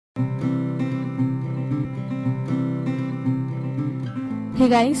Hey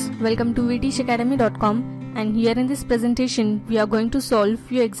guys, welcome to vteachacademy.com, and here in this presentation we are going to solve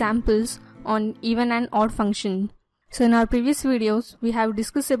few examples on even and odd function. So in our previous videos we have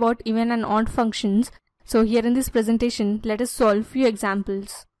discussed about even and odd functions. So here in this presentation let us solve few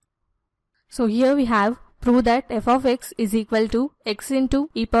examples. So here we have prove that f of x is equal to x into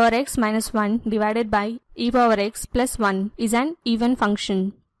e power x minus 1 divided by e power x plus 1 is an even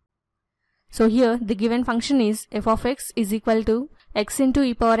function. So here the given function is f of x is equal to x into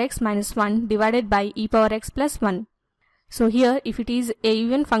e power x minus 1 divided by e power x plus 1. So here if it is a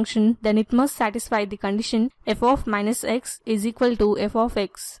even function, then it must satisfy the condition f of minus x is equal to f of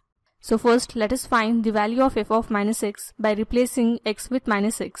x. So first let us find the value of f of minus x by replacing x with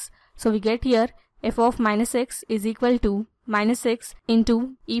minus x. So we get here f of minus x is equal to minus x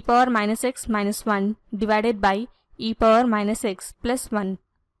into e power minus x minus 1 divided by e power minus x plus 1.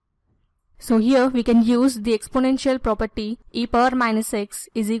 So here we can use the exponential property e power minus x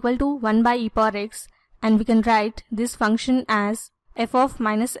is equal to 1 by e power x, and we can write this function as f of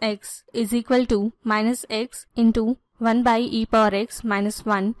minus x is equal to minus x into 1 by e power x minus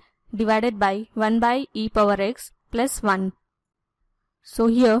 1 divided by 1 by e power x plus 1. So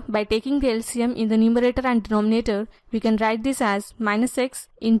here by taking the LCM in the numerator and denominator, we can write this as minus x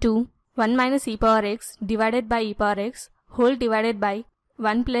into 1 minus e power x divided by e power x whole divided by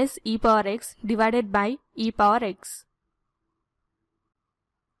 1 plus e power x divided by e power x.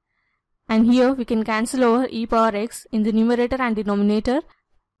 And here we can cancel over e power x in the numerator and denominator,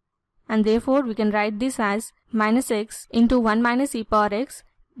 and therefore we can write this as minus x into 1 minus e power x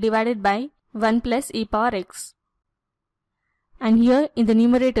divided by 1 plus e power x. And here in the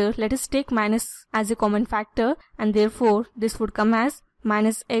numerator let us take minus as a common factor, and therefore this would come as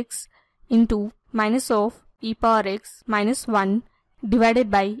minus x into minus of e power x minus 1 divided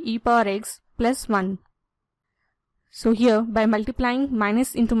by e power x plus 1. So here by multiplying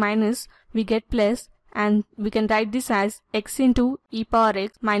minus into minus we get plus, and we can write this as x into e power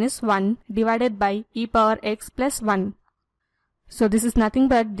x minus 1 divided by e power x plus 1. So this is nothing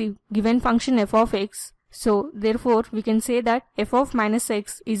but the given function f of x. So therefore we can say that f of minus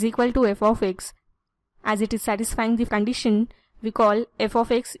x is equal to f of x. As it is satisfying the condition, we call f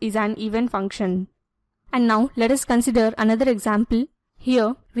of x is an even function. And now let us consider another example.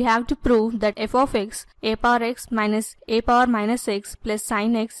 Here we have to prove that f of x a power x minus a power minus x plus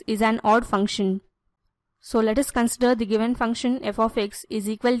sin x is an odd function. So let us consider the given function f of x is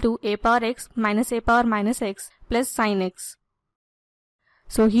equal to a power x minus plus sin x.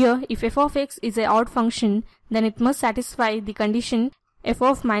 So here if f of x is an odd function, then it must satisfy the condition f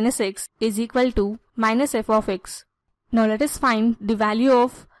of minus x is equal to minus f of x. Now let us find the value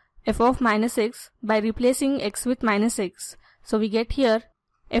of f of minus x by replacing x with minus x. So we get here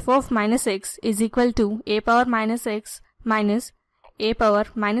f of minus x is equal to a power minus x minus a power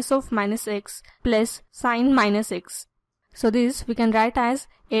minus of minus x plus sin minus x. So this we can write as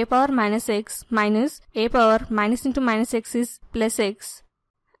a power minus x minus a power minus into minus x is plus x.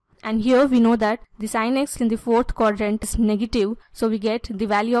 And here we know that the sin x in the fourth quadrant is negative, so we get the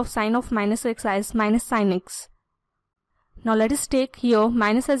value of sin of minus x as minus sin x. Now let us take here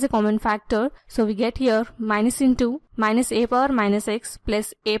minus as a common factor, so we get here minus into minus a power minus x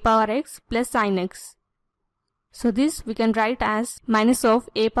plus a power x plus sin x. So this we can write as minus of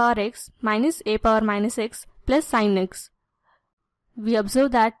a power x minus a power minus x plus sin x. We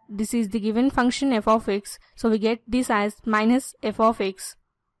observe that this is the given function f of x, so we get this as minus f of x.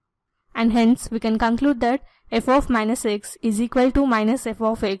 And hence we can conclude that f of minus x is equal to minus f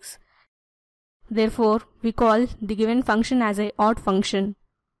of x. Therefore, we call the given function as a odd function.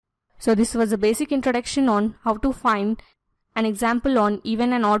 So this was a basic introduction on how to find an example on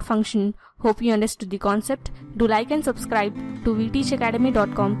even and odd function. Hope you understood the concept. Do like and subscribe to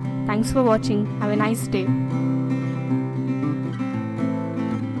vteachacademy.com. Thanks for watching. Have a nice day.